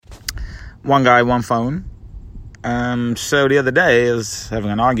one guy, one phone. So the other day I was having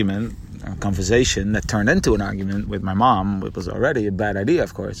a conversation that turned into an argument with my mom. It was already a bad idea,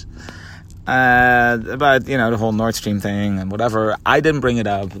 of course, about, the whole Nord Stream thing and whatever. I didn't bring it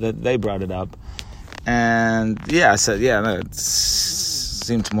up, they brought it up. And I said, it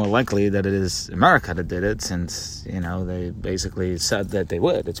seems more likely that it is America that did it, since, they basically said that they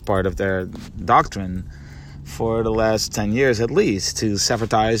would. It's part of their doctrine for the last 10 years at least, to sever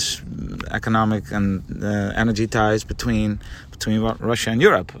ties, economic and energy ties between Russia and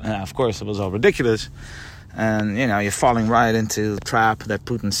Europe. Of course, it was all ridiculous. And, you're falling right into the trap that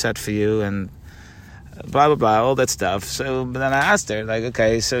Putin set for you and blah, blah, blah, all that stuff. So but then I asked her,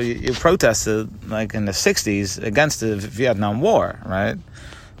 okay, so you protested, in the 60s against the Vietnam War, right?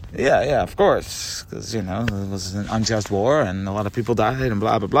 Yeah, of course, because, it was an unjust war and a lot of people died and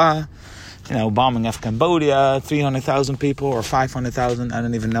blah, blah, blah. Bombing of Cambodia, 300,000 people or 500,000, I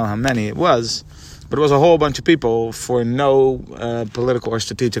don't even know how many it was. But it was a whole bunch of people for no political or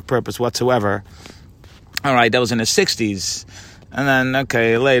strategic purpose whatsoever. All right, that was in the 60s. And then,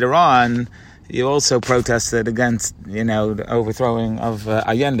 okay, later on, you also protested against, the overthrowing of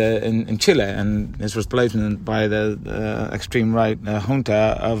Allende in Chile and his replacement by the extreme right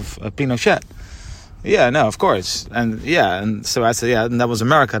junta of Pinochet. Yeah, no, of course. And so I said, and that was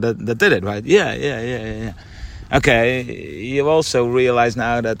America that did it, right? Yeah. Okay, you also realize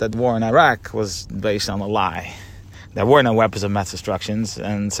now that war in Iraq was based on a lie. There were no weapons of mass destruction,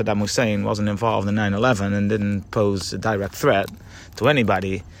 and Saddam Hussein wasn't involved in 9/11 and didn't pose a direct threat to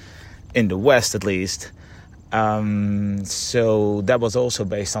anybody, in the West at least. So that was also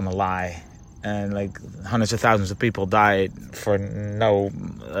based on a lie. And hundreds of thousands of people died for no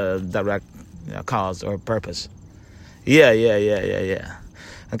direct cause or purpose. Yeah.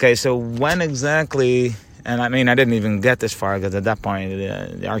 Okay, so when exactly... And I didn't even get this far, because at that point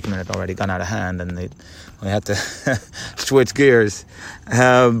the argument had already gone out of hand and we had to switch gears.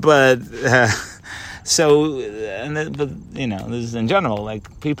 But this is in general,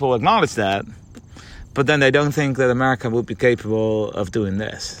 people acknowledge that, but then they don't think that America would be capable of doing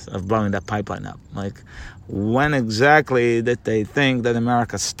this, of blowing that pipeline up. When exactly did they think that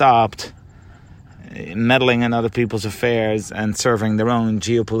America stopped meddling in other people's affairs and serving their own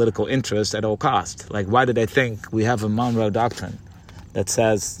geopolitical interests at all costs? Why do they think we have a Monroe Doctrine that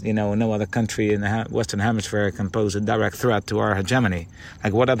says, no other country in the Western Hemisphere can pose a direct threat to our hegemony?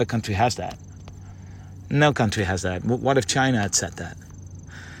 What other country has that? No country has that. What if China had said that?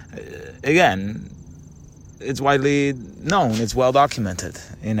 Again, it's widely known, it's well documented.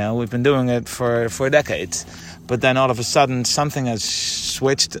 We've been doing it for decades. But then all of a sudden something has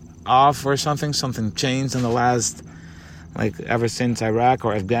switched off or something changed in the last, ever since Iraq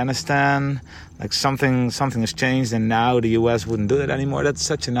or Afghanistan, something has changed, and now the US wouldn't do it anymore. That's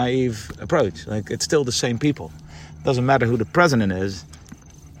such a naive approach. It's still the same people. It doesn't matter who the president is.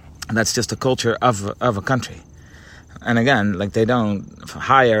 That's just the culture of a country. And again, they don't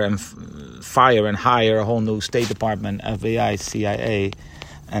hire and fire and hire a whole new State Department, FBI, CIA,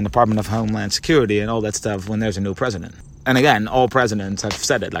 and Department of Homeland Security and all that stuff when there's a new president. And again, all presidents have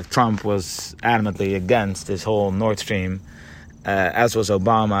said it. Trump was adamantly against this whole Nord Stream, as was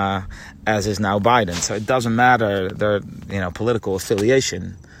Obama, as is now Biden. So it doesn't matter their political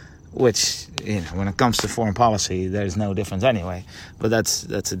affiliation, which when it comes to foreign policy, there's no difference anyway. But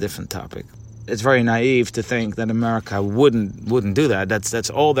that's a different topic. It's very naive to think that America wouldn't do that. That's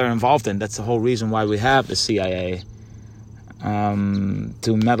all they're involved in. That's the whole reason why we have the CIA.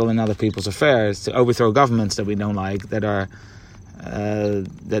 To meddle in other people's affairs, to overthrow governments that we don't like, that are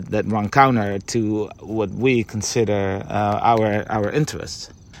that run counter to what we consider our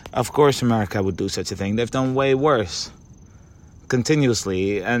interests. Of course, America would do such a thing. They've done way worse,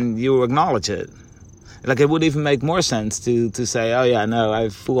 continuously, and you acknowledge it. It would even make more sense to say, oh yeah, no, I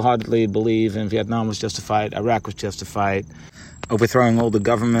full-heartedly believe in Vietnam was justified, Iraq was justified, overthrowing all the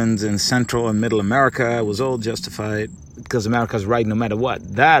governments in Central and Middle America was all justified, because America's right no matter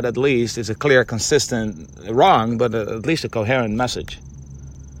what. That, at least, is a clear, consistent, wrong, but at least a coherent message.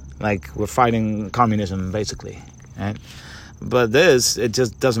 We're fighting communism, basically, right? But it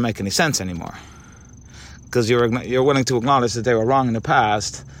just doesn't make any sense anymore. Because you're willing to acknowledge that they were wrong in the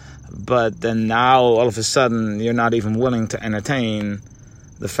past, but then now, all of a sudden, you're not even willing to entertain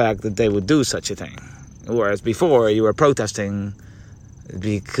the fact that they would do such a thing. Whereas before, you were protesting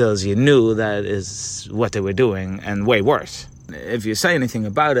because you knew that is what they were doing, and way worse. If you say anything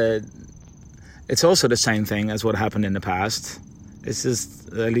about it, it's also the same thing as what happened in the past. It's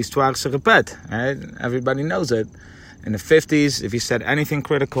just l'histoire se répète, right? Everybody knows it. In the 50s, if you said anything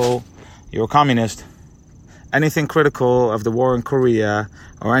critical, you're a communist. anything critical of the war in Korea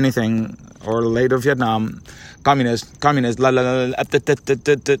or anything, or later Vietnam, communist, communist,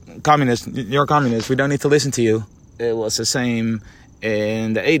 communist, you're a communist, we don't need to listen to you. It was the same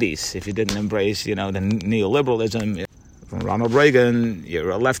in the 80s. If you didn't embrace, the neoliberalism from Ronald Reagan,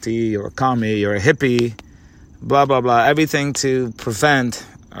 you're a lefty, you're a commie, you're a hippie, blah, blah, blah. Everything to prevent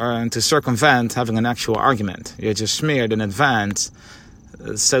and to circumvent having an actual argument. You're just smeared in advance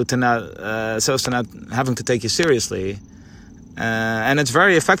so as to not having to take you seriously. And it's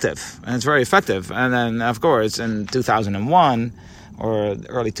very effective. And then, of course, in 2001 or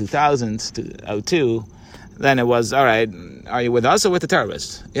early 2000s, 2002, then it was, all right, are you with us or with the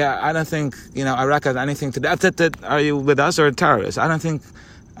terrorists? Yeah, I don't think, Iraq had anything to do. Are you with us or terrorists? I don't think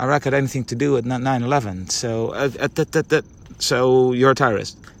Iraq had anything to do with 9/11. So you're a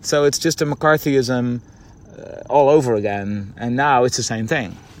terrorist. So it's just a McCarthyism all over again. And now it's the same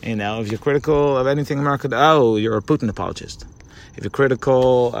thing. If you're critical of anything America, you're a Putin apologist. If you're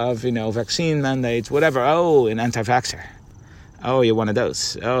critical of, vaccine mandates, whatever, an anti-vaxxer. You're one of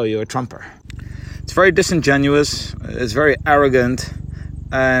those. You're a Trumper. It's very disingenuous, it's very arrogant,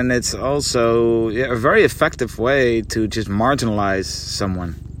 and it's also a very effective way to just marginalize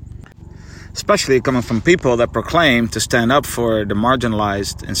someone. Especially coming from people that proclaim to stand up for the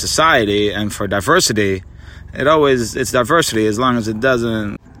marginalized in society and for diversity. It's diversity as long as it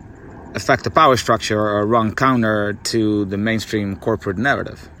doesn't affect the power structure or run counter to the mainstream corporate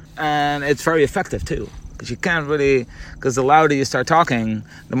narrative. And it's very effective too. Because the louder you start talking,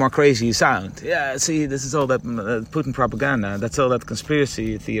 the more crazy you sound. Yeah, see, this is all that Putin propaganda. That's all that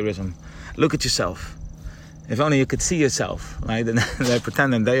conspiracy theorism. Look at yourself. If only you could see yourself, right? And they're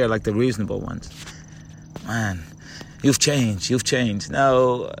pretending they are like the reasonable ones. Man, you've changed.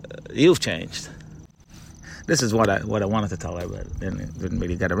 No, you've changed. This is what I wanted to tell her, but didn't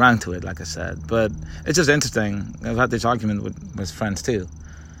really get around to it, like I said. But it's just interesting. I've had this argument with friends too.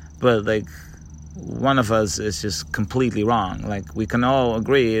 But one of us is just completely wrong. We can all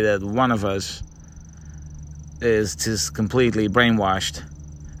agree that one of us is just completely brainwashed,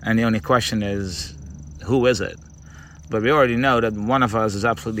 and the only question is, who is it? But we already know that one of us is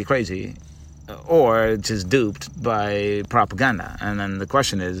absolutely crazy, or just duped by propaganda, and then the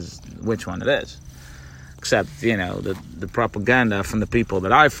question is which one it is. Except, the propaganda from the people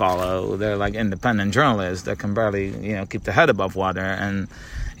that I follow, they're like independent journalists that can barely, keep their head above water, and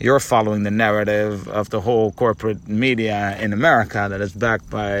you're following the narrative of the whole corporate media in America that is backed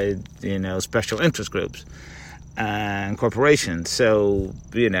by, special interest groups and corporations. So,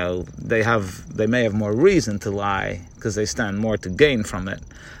 they may have more reason to lie because they stand more to gain from it.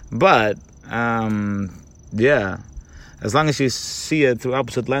 But, as long as you see it through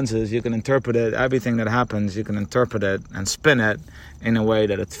opposite lenses, you can interpret it, everything that happens, you can interpret it and spin it in a way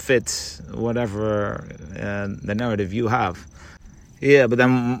that it fits whatever the narrative you have. Yeah, but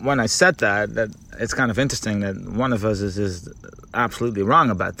then when I said that it's kind of interesting that one of us is just absolutely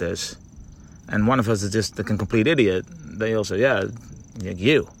wrong about this, and one of us is just a complete idiot. They also, you.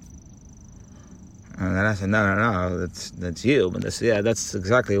 And then I said, no, that's you. But that's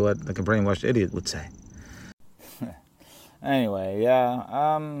exactly what a brainwashed idiot would say. Anyway,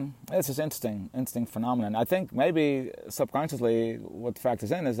 it's just interesting phenomenon. I think maybe subconsciously what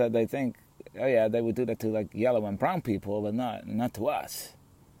factors in is that they think, they would do that to yellow and brown people, but not to us.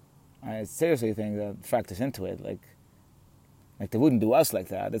 I seriously think that factors into it. Like they wouldn't do us like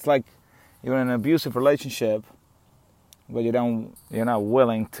that. It's like you're in an abusive relationship, but you're not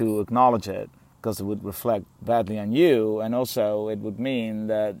willing to acknowledge it because it would reflect badly on you, and also it would mean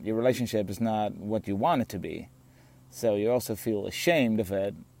that your relationship is not what you want it to be. So you also feel ashamed of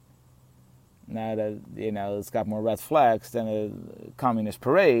it. Now that, it's got more red flags than a communist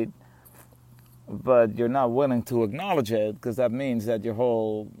parade, but you're not willing to acknowledge it because that means that your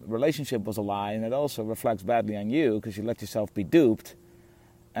whole relationship was a lie, and it also reflects badly on you because you let yourself be duped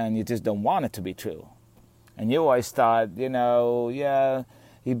and you just don't want it to be true. And you always thought,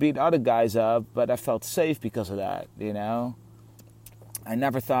 he beat other guys up, but I felt safe because of that, I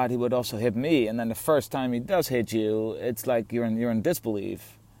never thought he would also hit me, and then the first time he does hit you, it's like you're in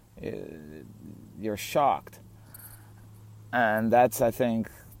disbelief. You're shocked. And that's, I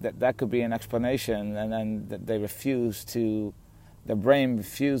think, that could be an explanation, and then the brain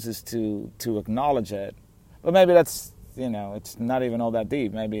refuses to acknowledge it. But maybe that's, it's not even all that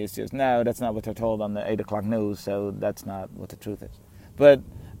deep. Maybe it's just, no, that's not what they're told on the 8 o'clock news, so that's not what the truth is. But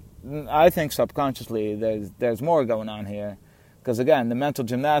I think subconsciously there's more going on here. Because again, the mental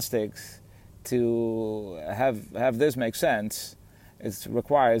gymnastics to have this make sense, it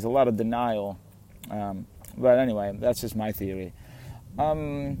requires a lot of denial. But anyway, that's just my theory.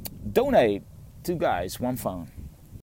 Donate two guys, one phone.